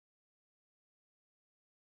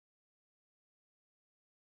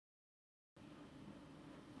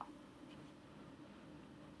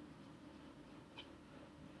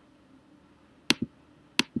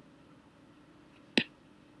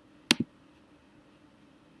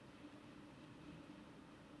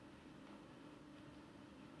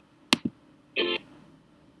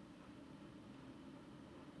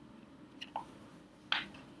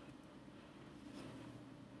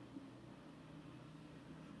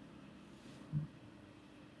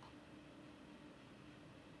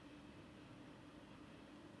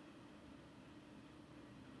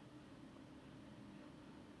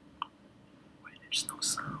There's no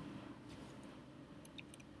sound.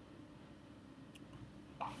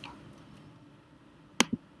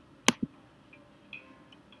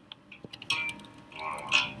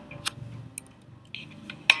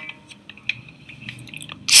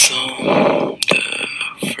 So the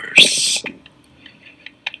first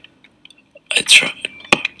I tried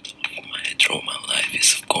part of my trauma life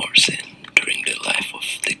is of course during the life of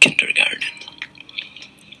the kindergarten.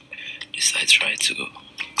 This I try to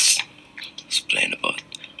explain about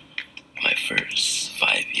my first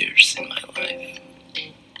 5 years in my life.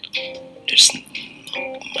 There's not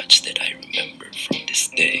much that I remember from this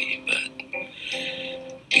day, but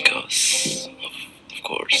because of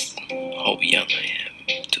course how young I am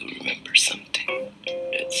to remember something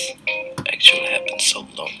that's actually happened so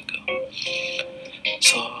long ago.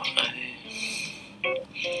 So I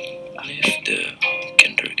lived the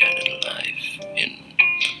kindergarten life in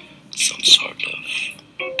some sort of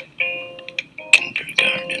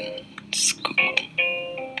kindergarten school.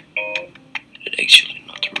 It's actually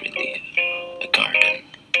not really a garden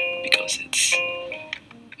because it's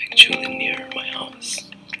actually near my house.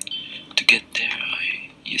 To get there, I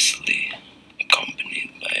usually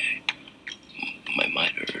accompanied by my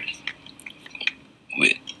mother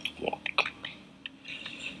with walk.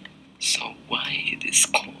 So why it is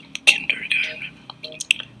called kindergarten?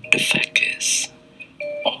 The fact is,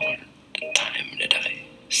 all the time that I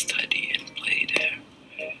study and play there,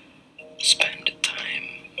 spend the time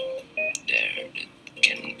there that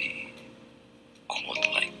can be called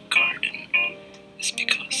like garden is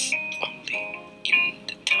because only in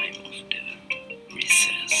the time of the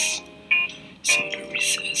recess. So the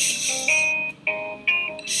recess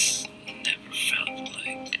is never felt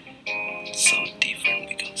like so different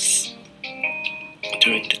because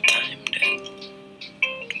during the time that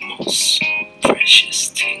the most precious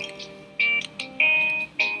thing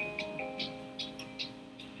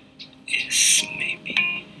is maybe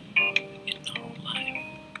in our life,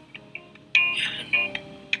 and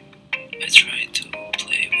I try to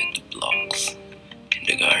play with the blocks in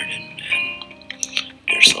the garden, and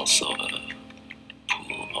there's also a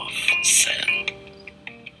pool of sand.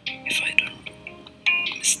 If I don't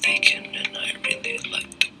mistaken, and I really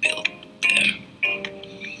like to build there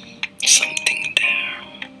something there.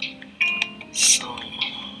 So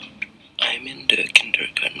I'm in the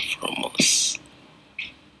kindergarten for almost,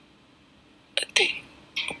 I think,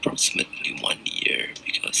 approximately 1 year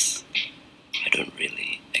because I don't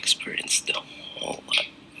really experience the whole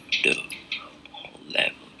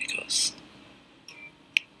level because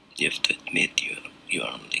you have to admit you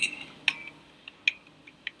only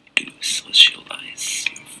do socialize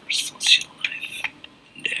your first social life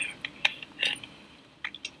in there and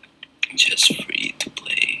just free to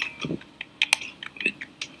play with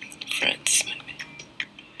friends maybe.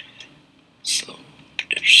 So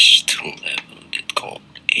there's two levels that called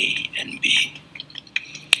A and B.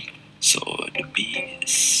 So the B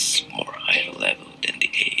is more higher level than the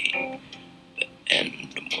A, and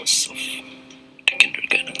the most of the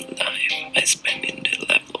kindergarten life I spent in the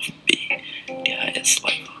level of B, the highest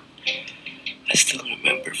level. I still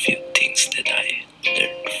remember few things that I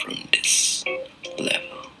learned from this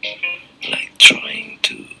level, like trying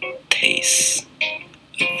to taste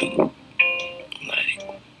a food, like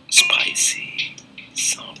spicy,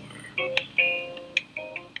 sour,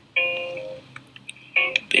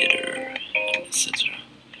 bitter, and etc.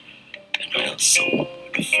 And I also,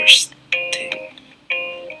 the first thing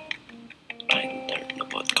I learned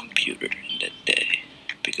about computer in that day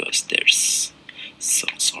because there's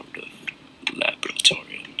some sort of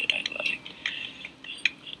laboratory that I like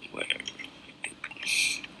where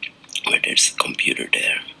there's a computer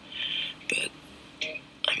there, but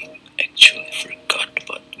I actually forgot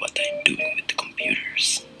about what I'm doing with the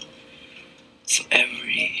computers. So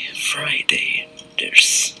every Friday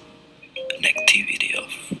there's an activity